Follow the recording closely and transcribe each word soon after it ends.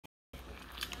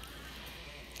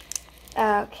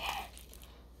Okay.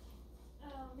 Oh,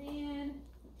 man.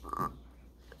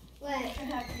 What?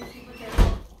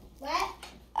 What?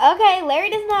 Okay, Larry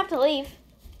doesn't have to leave.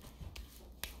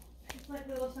 It's like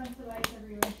little chunks of ice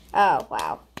everywhere. Oh,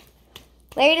 wow.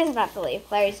 Larry doesn't have to leave.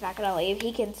 Larry's not going to leave.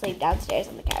 He can sleep downstairs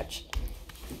on the couch.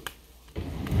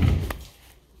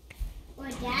 Or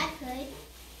Dad could.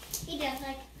 He does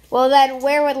like Well, then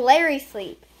where would Larry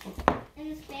sleep? in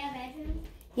the spare bedroom.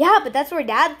 Yeah, but that's where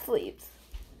Dad sleeps.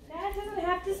 Dad doesn't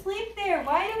have to sleep there.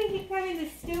 Why do we keep having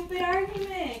this stupid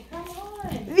argument? Come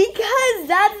on. Because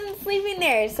Dad's been sleeping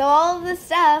there. So all of this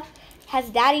stuff has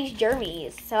Daddy's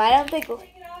germs. So I don't think...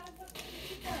 Take it off and put the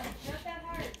sheet down. Not that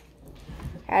hard.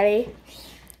 Ready?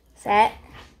 Set.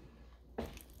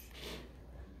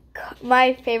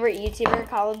 My favorite YouTuber,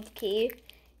 Collins Key,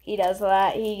 he does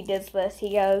that. He does this.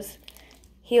 He goes...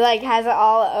 He, like, has it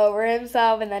all over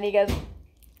himself, and then he goes...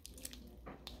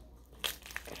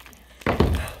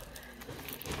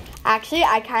 Actually,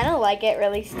 I kind of like it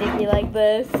really sticky like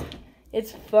this.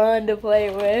 It's fun to play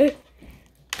with.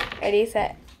 Ready,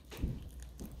 set.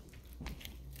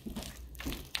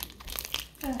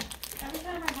 Every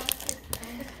time our house gets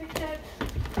picked up,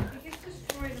 it gets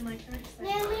destroyed in like 30 seconds.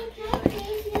 Mommy, can I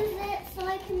please use it so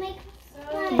I can make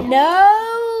So,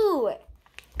 No!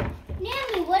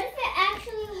 Nammy, what if it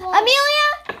actually works? Amelia!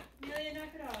 Amelia, knock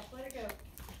it off. Let it go.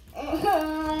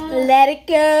 Let it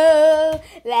go,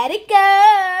 let it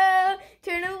go.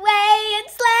 Turn away and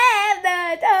slam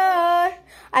the door.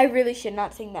 I really should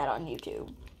not sing that on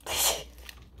YouTube.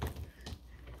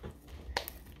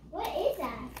 What is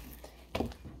that?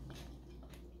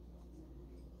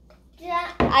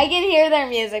 I can hear their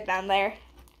music down there.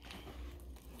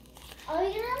 Are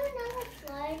we gonna have another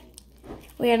flood?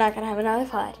 We are not going to have another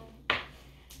flood.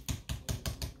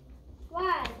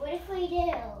 Why? What if we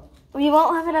do? We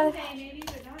won't have another Okay, maybe,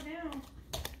 but not now.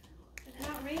 It's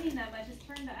not raining that much. It's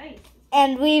turned to ice.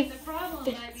 And The problem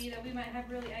might be that we might have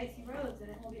really icy roads and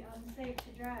it will be unsafe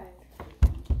to drive.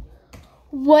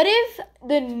 what if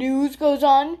the news goes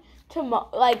on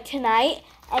tonight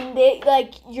and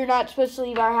you're not supposed to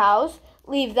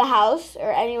leave the house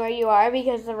or anywhere you are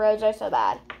because the roads are so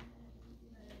bad?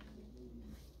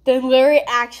 Then Larry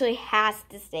actually has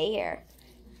to stay here.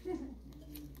 You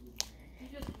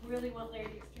just really want Larry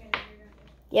to expand your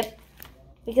Yep.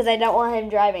 Because I don't want him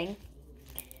driving.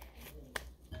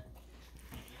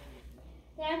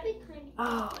 That'd be kind of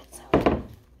Oh, it's so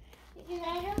because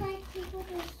I don't like people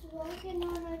just walking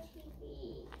on our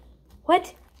TV.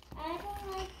 What? I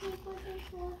don't like people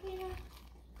just walking on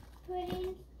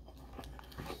putting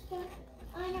stuff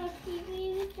on our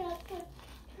TV without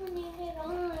turning it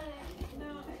on.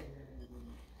 No,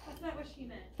 that's not what she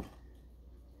meant.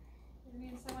 It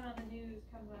means someone on the news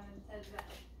comes on and says that.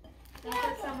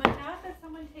 Not that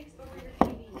someone takes over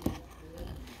your TV.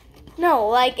 No,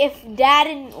 like if Dad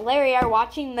and Larry are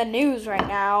watching the news right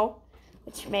now,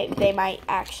 which they might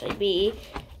actually be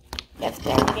if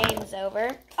their game's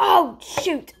over. Oh,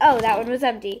 shoot. Oh, that one was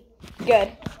empty.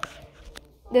 Good.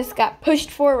 This got pushed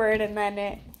forward and then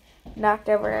it knocked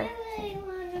over. I really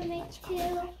want to make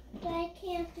two, but I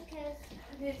can't because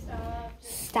Okay, stop.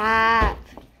 Stop.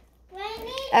 I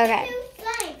need Okay. two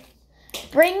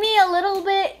slimes. Bring me your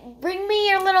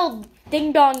little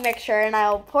ding-dong mixture and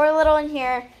I'll pour a little in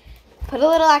here, put a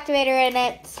little activator in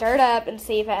it, stir it up, and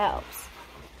see if it helps.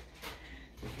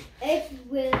 It's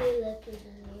really liquid.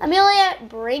 Amelia,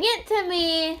 bring it to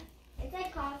me. It's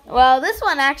like coffee. Well, this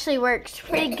one actually works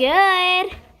pretty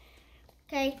good.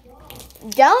 Okay.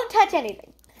 Don't touch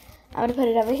anything. I'm going to put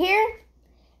it over here.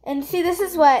 And see, this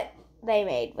is what they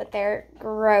made with their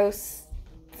gross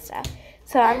stuff.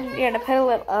 So I'm going to put a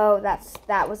little... Oh,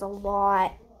 that was a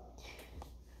lot.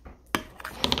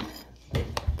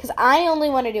 Because I only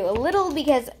want to do a little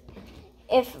because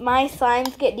if my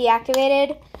slimes get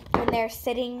deactivated when they're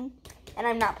sitting and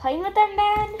I'm not playing with them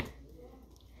then,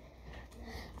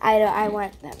 I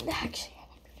want them to actually...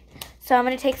 So I'm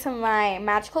going to take some of my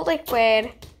magical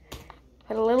liquid,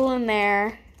 put a little in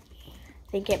there.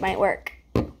 I think it might work.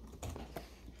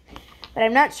 But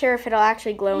I'm not sure if it'll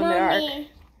actually glow in the dark. Mommy,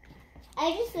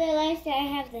 I just realized that I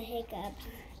have the hiccups.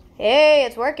 Hey,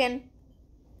 it's working.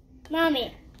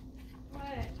 Mommy, What?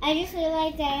 I just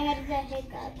realized that I had the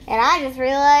hiccups. And I just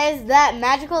realized that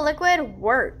magical liquid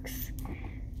works.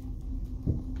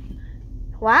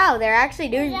 Wow, they're actually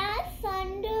Is doing... that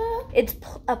thunder? It's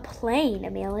a plane,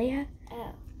 Amelia.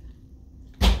 Oh.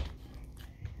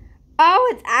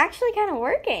 Oh, it's actually kind of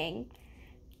working.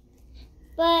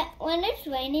 But when it's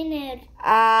raining, it...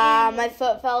 My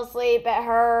foot fell asleep. It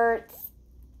hurts.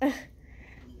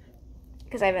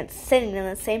 Because I've been sitting in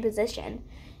the same position.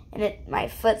 And my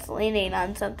foot's leaning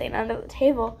on something under the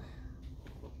table.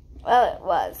 Well, it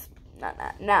was.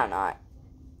 Now not.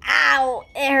 Ow!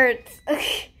 It hurts.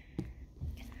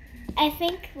 I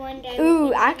think one day.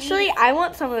 Ooh, actually, I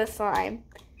want some of the slime.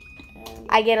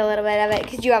 I get a little bit of it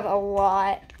because you have a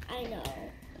lot. I know.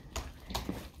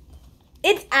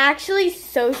 It's actually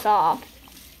so soft.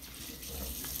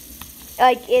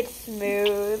 Like, it's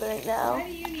smooth right now. Why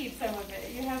do you need some of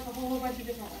it? You have a whole bunch of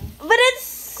different ones. But it's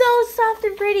so soft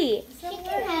and pretty. So She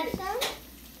can have what?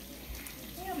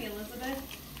 some. Tell me,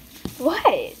 Elizabeth.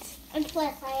 What? And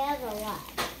plus, I have a lot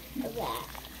of that.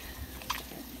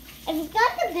 If you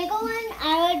got the bigger one,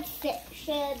 I would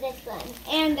share this one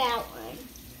and that one.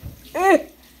 Ugh.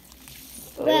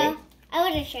 Well, I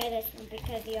wouldn't share this one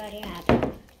because you already have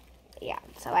it. Yeah,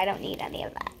 so I don't need any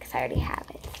of that because I already have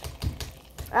it.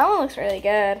 That one looks really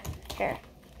good. Here.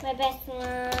 My best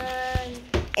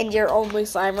one. And your only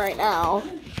slime right now.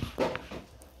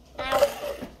 Ow.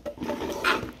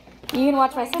 You can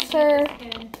watch my sister.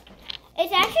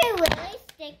 It's actually really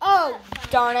sticky. Oh, but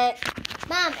fun. darn it.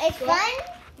 Mom, it's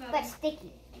fun, but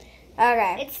sticky.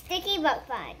 Okay. It's sticky, but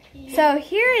fun. So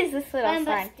here is this little Fun,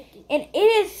 but slime. sticky. And it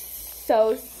is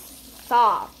so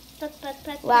soft.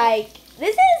 Like,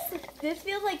 this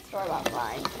feels like store-bought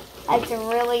slime. Like, it's a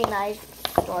really nice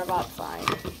store-bought slime.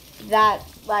 That,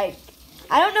 like,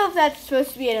 I don't know if that's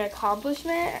supposed to be an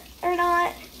accomplishment or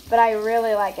not, but I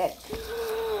really like it.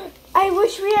 I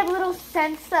wish we had little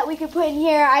scents that we could put in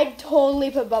here. I'd totally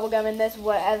put bubblegum in this,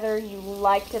 whether you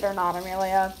liked it or not,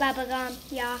 Amelia. Bubblegum,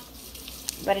 yeah.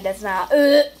 But it does not.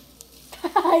 Ugh.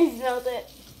 I smelled it.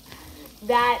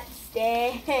 That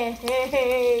stinks.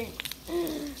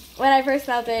 When I first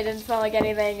smelled it, it didn't smell like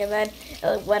anything, and then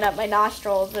it went up my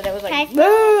nostrils, and it was like,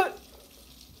 "Boo!"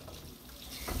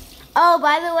 Oh,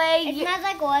 by the way, It smells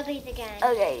like Orbeez again.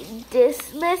 okay,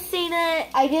 dismissing it.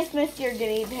 I dismissed your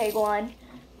guinea pig one,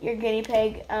 your guinea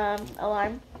pig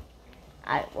alarm.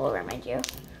 I will remind you.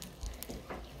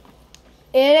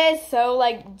 It is so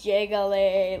like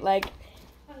jiggly, like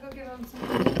I'll go give them some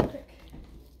real quick.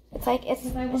 it's like it's.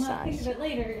 Because I will It's not think nice. of it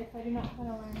later if I do not put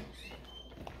alarm.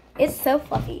 It's so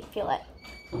fluffy. Feel it.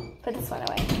 Put this one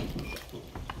away.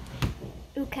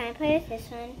 Ooh, can I play with this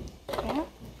one? Yeah.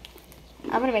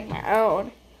 I'm gonna make my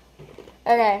own.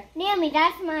 Okay. Naomi,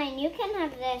 that's mine. You can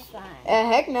have this one.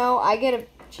 Heck no. I get to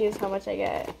choose how much I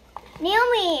get.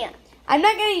 Naomi, I'm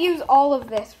not gonna use all of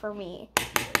this for me.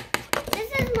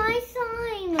 this is my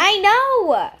slime. I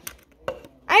know.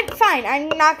 I'm fine. I'm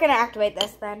not gonna activate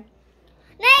this then.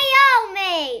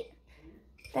 Naomi!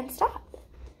 Then stop.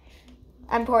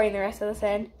 I'm pouring the rest of this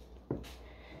in.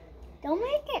 Don't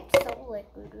make it so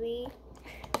liquidy.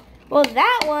 Well,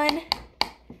 that one,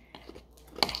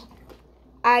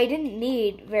 I didn't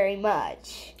need very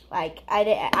much. Like, I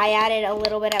added a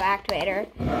little bit of activator.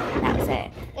 That was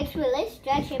it. It's really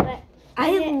stretchy, but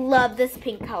I love this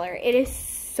pink color. It is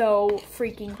so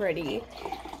freaking pretty.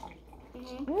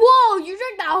 Whoa, you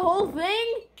drank that whole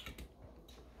thing?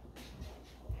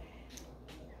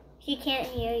 she can't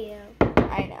hear you.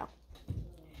 I know.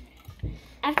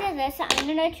 After this, I'm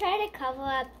gonna try to cover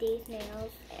up these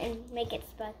nails and make it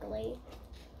sparkly.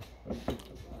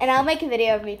 And I'll make a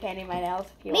video of me painting my nails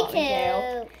if you Me want me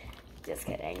to. too. Just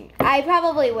kidding. I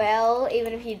probably will,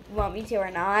 even if you want me to or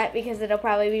not, because it'll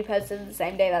probably be posted the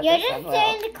same day that You're this just one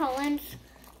doing will. the Collins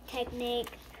technique.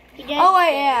 You just Oh, I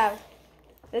do- am.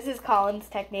 This is Colin's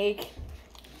technique.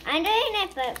 I'm doing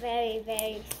it, but very,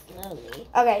 very slowly.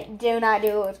 Okay, do not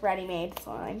do it with ready-made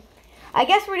slime. I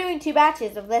guess we're doing 2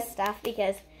 batches of this stuff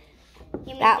because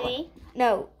You mean That 3?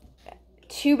 no,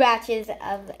 2 batches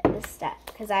of this stuff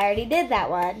because I already did that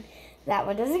one. That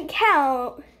one doesn't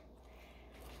count.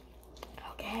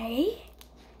 Okay.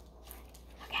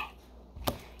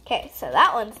 Okay, so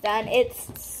that one's done.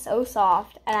 It's so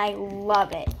soft and I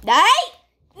love it. Hey!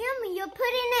 Naomi, you're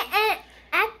putting it in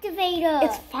activator.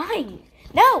 It's fine.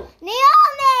 No,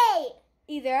 Naomi!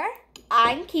 either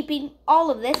I'm keeping all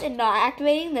of this and not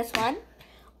activating this one,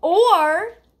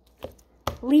 or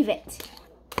leave it.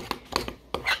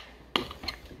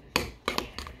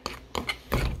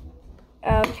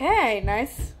 Okay,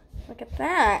 nice. Look at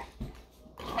that.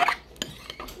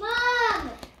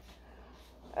 Mom!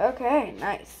 Okay,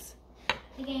 nice.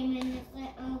 The game is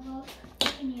over. You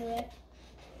can hear it.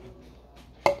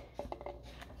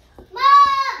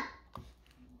 Mom!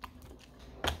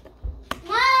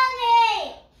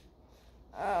 Mommy!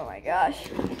 Oh my gosh.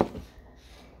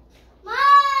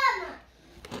 Mom!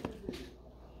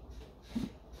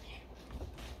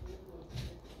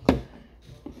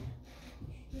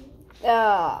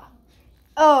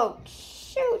 Oh,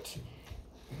 shoot.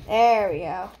 There we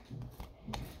go.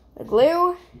 The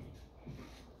glue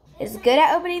is good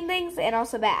at opening things and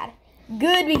also bad.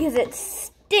 Good because it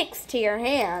sticks to your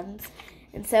hands.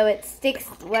 And so it sticks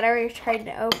whatever you're trying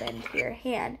to open to your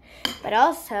hand. But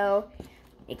also,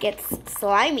 it gets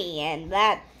slimy and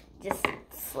that just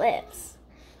slips.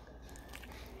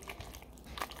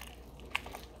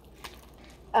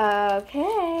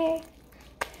 Okay.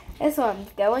 This one's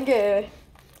going good.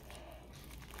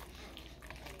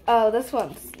 Oh, this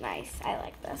one's nice. I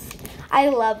like this. I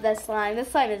love this slime.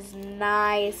 This slime is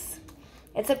nice.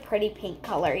 It's a pretty pink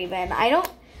color even.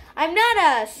 I'm not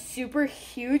a super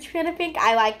huge fan of pink.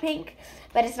 I like pink,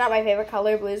 but it's not my favorite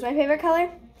color. Blue is my favorite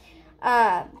color.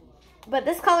 But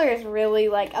this color is really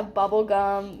like a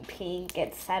bubblegum pink.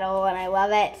 It's subtle and I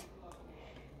love it.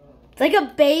 It's like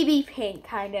a baby pink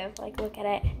kind of. Like, look at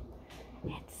it.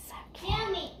 It's so cute.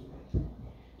 Yummy.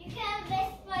 You can have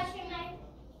this much in my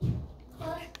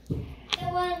the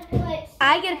one which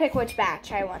I get to pick which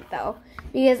batch I want though,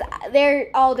 because they're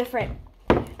all different.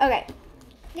 Okay.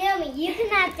 Naomi, you can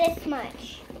have this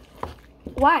much.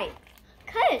 Why?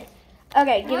 Cause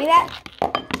Okay, give me that.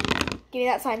 Give me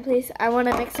that slime, please. I want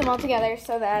to mix them all together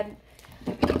so that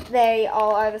they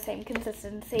all are the same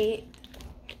consistency.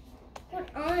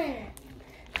 put on it.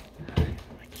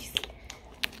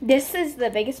 This is the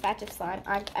biggest batch of slime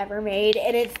I've ever made,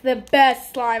 and it's the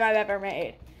best slime I've ever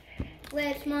made.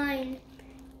 Where's mine?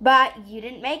 But you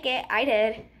didn't make it. I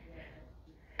did.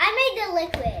 I made the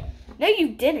liquid. No, you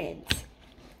didn't.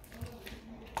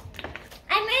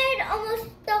 I made almost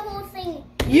the whole thing.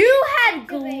 You had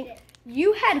glue. Activated.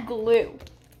 You had glue,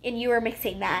 and you were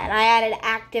mixing that. And I added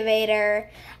activator.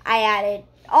 I added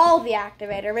all the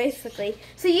activator, basically.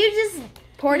 So you just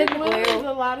poured in the You're one of glue.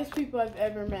 the loudest people I've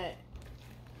ever met.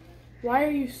 Why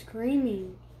are you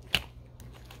screaming?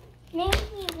 Naomi,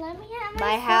 let me have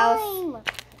My my house. slime.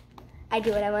 I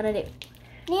do what I want to do. This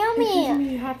Naomi, doesn't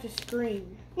mean you have to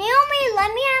scream. Naomi,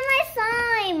 let me have my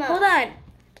slime. Hold on.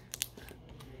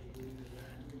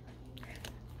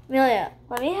 Amelia,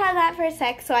 let me have that for a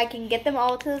sec so I can get them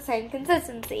all to the same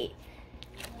consistency.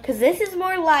 Because this is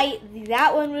more light.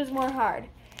 That one was more hard.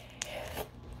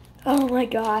 Oh my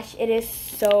gosh. It is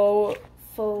so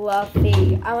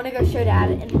fluffy. I want to go show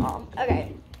Dad and Mom.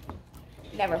 Okay.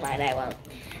 Never mind. I won't.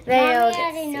 They'll Mommy get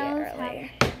already to see knows it earlier.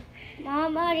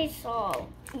 Mom already saw.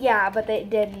 Yeah, but they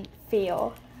didn't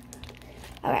feel.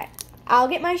 Okay. I'll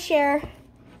get my share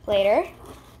later.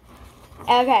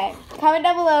 Okay. Comment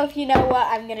down below if you know what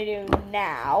I'm going to do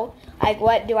now. Like,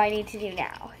 what do I need to do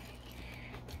now?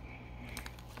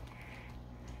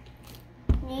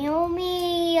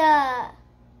 Naomi,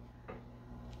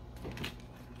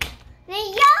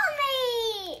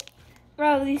 Naomi!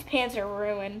 Bro, these pants are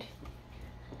ruined.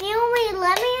 Naomi,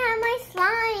 let me have my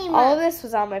slime. All of this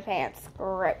was on my pants.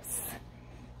 Gross.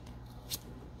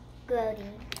 Grody.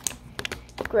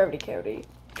 Grody Cody.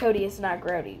 Cody is not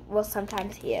grody. Well,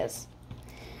 sometimes he is.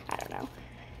 I don't know.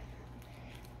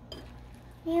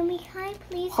 Naomi, can I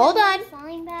please Hold have on. my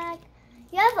slime back?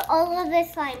 You have all of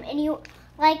this slime, and you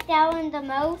like that one the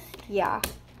most? Yeah.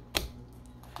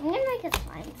 I'm gonna make a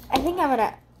slime. I think I'm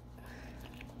going to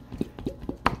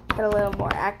put a little more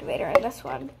activator in this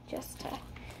one just to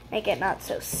make it not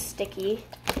so sticky.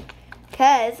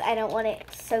 Because I don't want it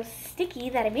so sticky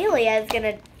that Amelia is going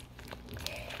to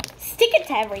stick it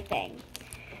to everything.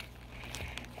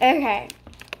 Okay.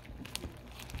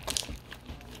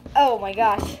 Oh my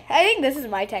gosh. I think this is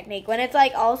my technique. When it's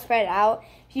like all spread out,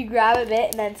 if you grab a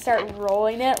bit and then start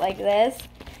rolling it like this,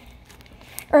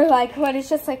 or like when it's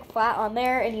just like flat on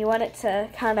there and you want it to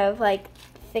kind of like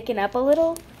thicken up a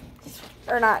little,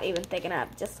 or not even thicken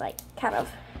up, just like kind of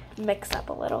mix up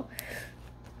a little.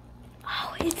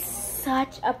 Oh, it's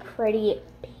such a pretty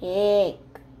pink.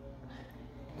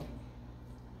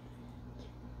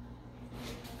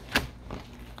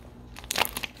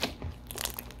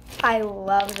 I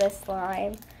love this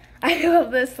slime. I love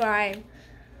this slime.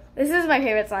 This is my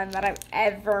favorite slime that I've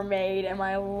ever made in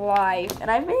my life.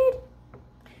 And I've made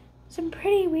some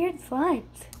pretty weird slimes.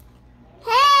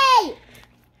 Hey!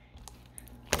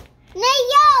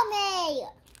 Naomi!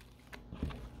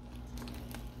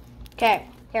 Okay,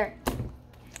 here.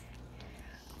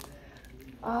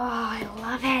 Oh, I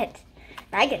love it.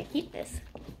 I gotta keep this.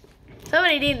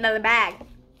 Somebody needs another bag.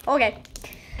 Okay.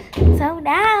 So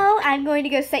now I'm going to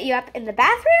go set you up in the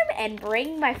bathroom and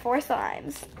bring my 4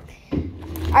 slimes.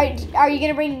 Are you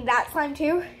gonna bring that slime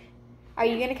too? Are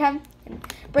you gonna come?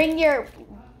 Bring your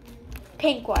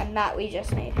pink one that we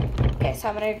just made. Okay, so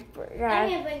I'm gonna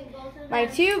grab my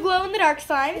 2 glow-in-the-dark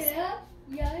slimes.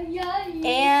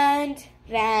 And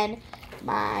then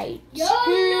my 2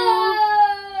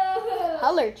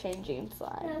 color-changing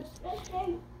slimes.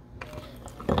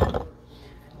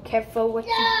 Careful what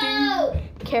you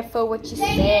do. Careful what you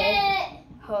say.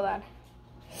 Hold on.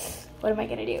 What am I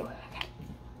gonna do? Okay.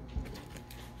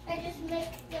 I just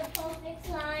mixed the perfect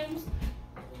slimes.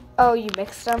 Oh, you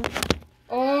mixed them?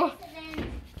 Oh. And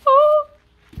then Oh.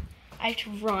 I have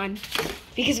to run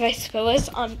because if I spill this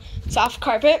on soft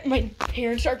carpet, my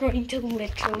parents are going to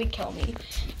literally kill me.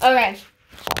 Okay.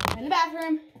 I'm in the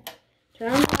bathroom.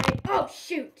 Turn on the light. Oh,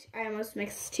 shoot. I almost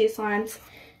mixed 2 slimes.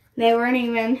 They weren't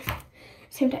even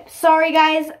same time. Sorry,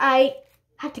 guys. I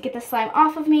have to get the slime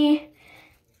off of me.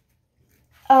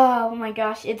 Oh, my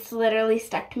gosh. It's literally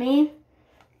stuck to me.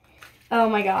 Oh,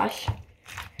 my gosh.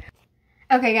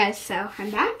 Okay, guys. So,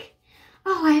 I'm back.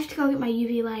 Oh, I have to go get my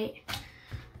UV light.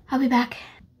 I'll be back.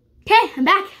 Okay, I'm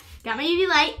back. Got my UV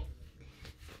light.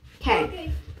 Okay.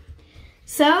 okay.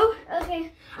 So,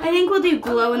 Okay. I think we'll do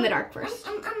glow in the dark first.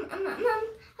 Help.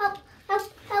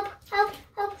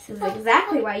 This is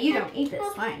exactly why you don't eat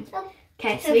this slime. Help.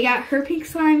 Okay, so we got her pink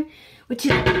slime, which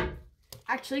is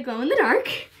actually glow in the dark.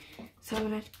 So I'm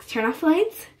gonna turn off the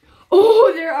lights.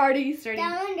 Oh, they're already starting.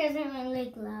 That one doesn't really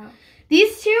glow.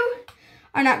 These 2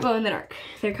 are not glow in the dark.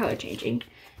 They're color changing.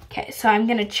 Okay, so I'm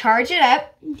gonna charge it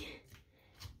up.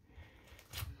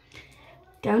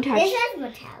 Don't touch. This one's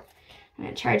metallic. I'm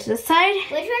gonna charge this side.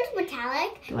 Which one's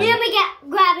metallic? The one Let me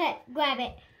grab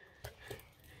it.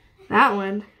 That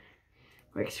one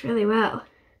works really well.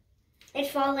 It's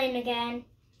falling again.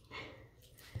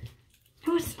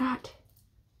 No, it's not.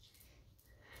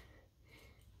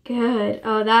 Good.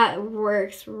 Oh, that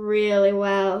works really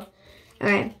well.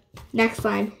 Okay, next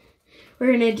slime.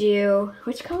 We're gonna do,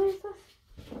 which color is this?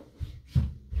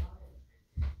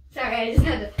 Sorry, I just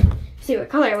had to see what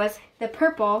color it was. The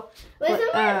purple. Which one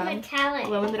is metallic?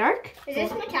 Glow in the dark. Is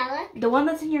this metallic? The one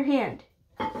that's in your hand.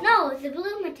 No, the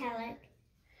blue metallic.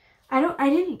 I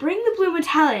didn't bring the blue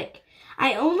metallic.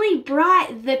 I only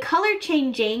brought the color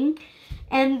changing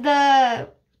and the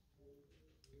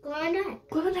Glow in the dark.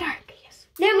 glow in the dark. Yes.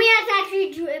 That means it's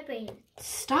actually dripping.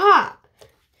 Stop.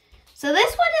 So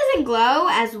this one doesn't glow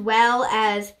as well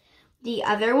as the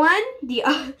other one.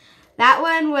 That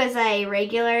one was a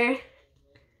regular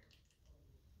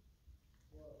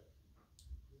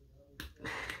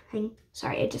thing.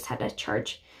 Sorry, I just had to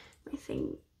charge my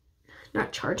thing.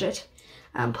 Not charge it.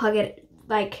 Plug it,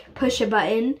 like push a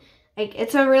button. Like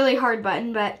it's a really hard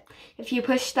button, but if you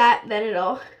push that, then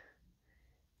it'll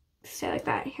stay like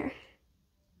that here.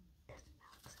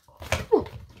 Oh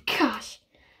gosh,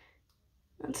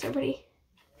 that's so pretty.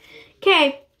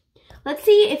 Okay, let's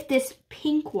see if this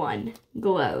pink one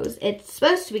glows. It's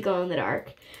supposed to be glow in the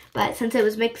dark, but since it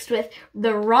was mixed with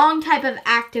the wrong type of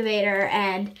activator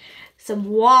and some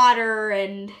water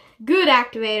and good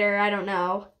activator, I don't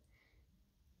know.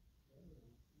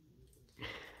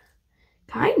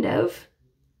 Kind of.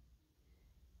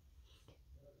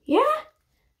 Yeah,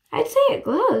 I'd say it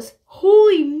glows.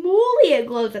 Holy moly, it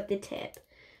glows at the tip.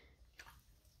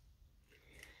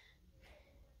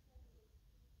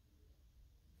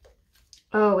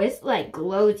 Oh, it's like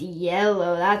glows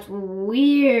yellow. That's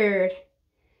weird.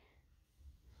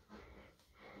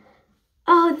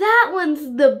 Oh, that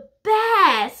one's the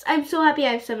best. I'm so happy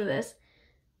I have some of this.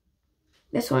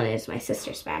 This one is my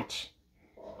sister's batch.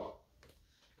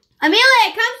 Amelia,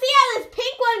 come see how this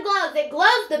pink one glows. It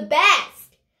glows the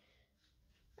best.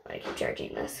 I'm gonna keep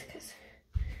charging this because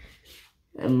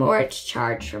the more it's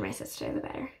charged for my sister, the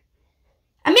better.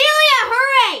 Amelia,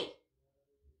 hurry!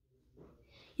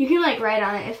 You can like write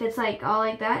on it if it's like all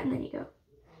like that, and then you go.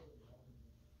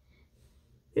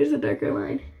 There's a darker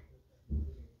line.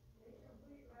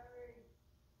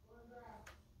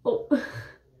 Oh.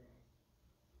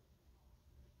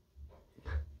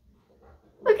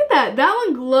 Look at that. That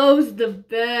one glows the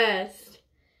best.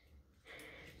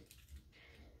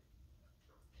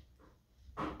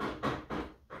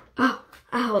 Oh,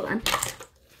 hold on.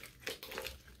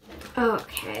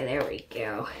 Okay, there we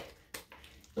go.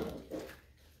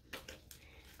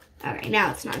 Okay, now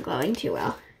it's not glowing too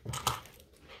well.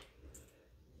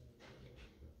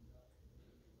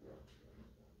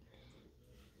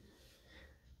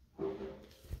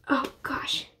 Oh,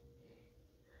 gosh.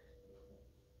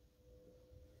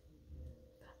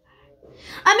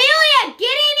 Amelia,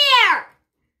 get in here!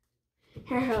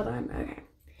 Here, hold on. Okay.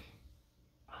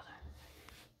 Hold on.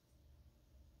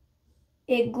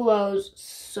 It glows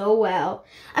so well.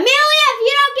 Amelia, if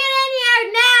you don't get in here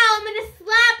now, I'm gonna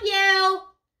slap you.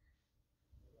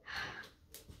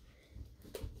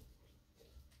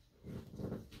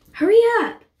 Hurry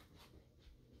up.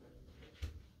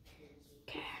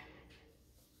 Okay.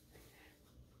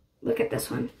 Look at this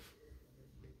one.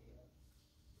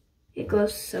 It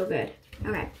glows so good.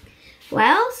 Okay.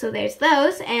 Well, so there's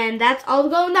those, and that's all the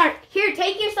glow in the dark. Here,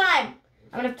 take your slime.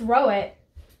 I'm gonna throw it.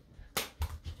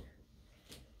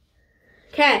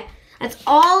 Okay, that's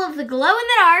all of the glow in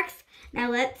the darks. Now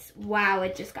let's, wow,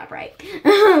 it just got bright.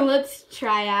 Let's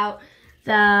try out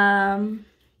the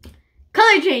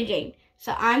color changing.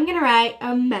 So I'm gonna write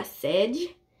a message.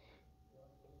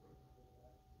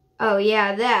 Oh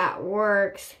yeah, that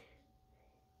works.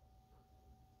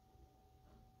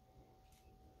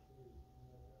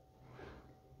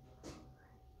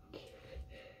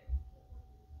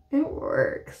 It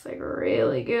works like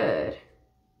really good.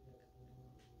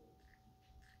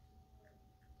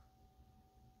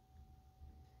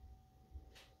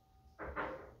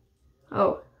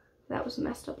 Oh, that was a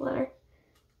messed up letter.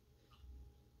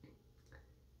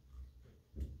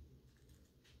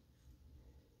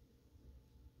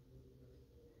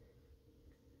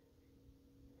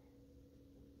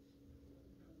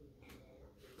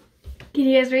 Can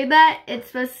you guys read that? It's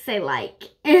supposed to say like.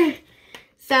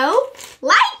 So,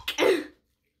 like.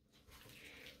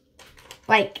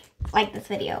 Like this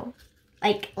video.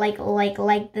 Like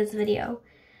this video.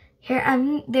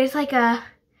 Here, there's like a,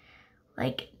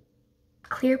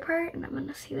 clear part, and I'm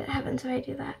gonna see what happens if I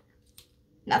do that.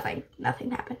 Nothing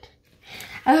happened.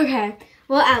 Okay,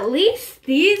 well at least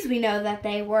these we know that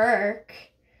they work.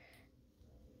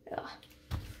 Ugh.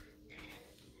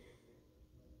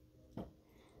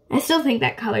 I still think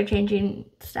that color changing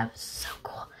stuff is so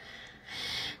cool.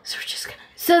 So we're just gonna.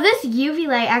 So this UV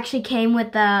light actually came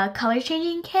with the color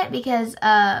changing kit because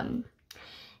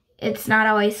it's not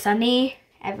always sunny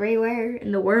everywhere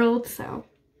in the world, so.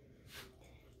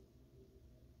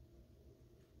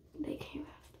 They came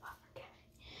out. Okay.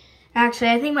 Actually,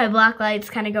 I think my black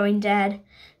light's kind of going dead.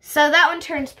 So that one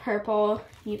turns purple.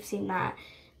 You've seen that.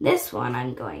 This one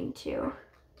I'm going to.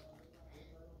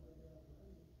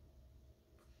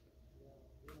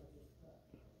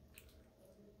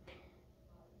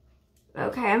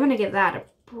 Okay, I'm gonna give that a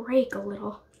break a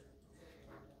little.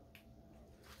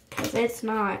 Because it's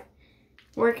not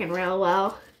working real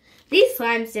well. These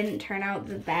slimes didn't turn out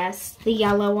the best. The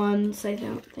yellow ones, I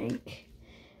don't think,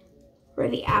 were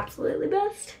the absolutely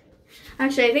best.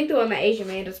 Actually, I think the one that Asia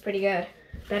made was pretty good.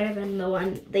 Better than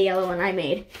the yellow one I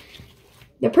made.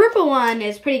 The purple one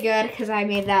is pretty good because I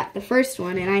made that the first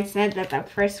one, and I said that the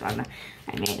first one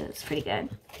I made was pretty good.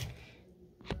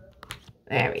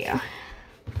 There we go.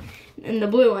 And the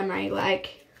blue one I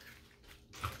like.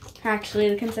 Actually,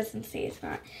 the consistency is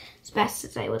not as best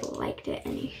as I would have liked it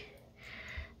any.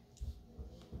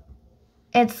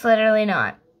 It's literally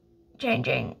not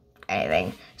changing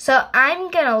anything. So I'm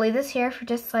gonna leave this here for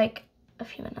just like a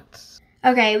few minutes.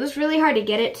 Okay, it was really hard to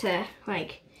get it to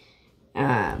like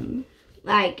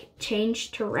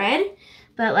change to red,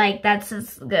 but like that's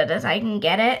as good as I can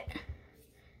get it.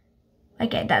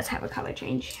 Like it does have a color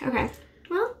change. Okay,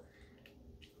 well,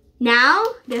 now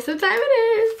guess what time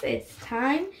it is? It's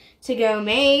time to go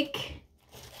make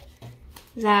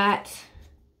that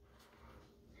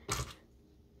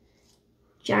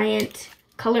giant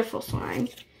colorful slime.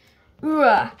 Ooh,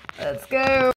 let's go.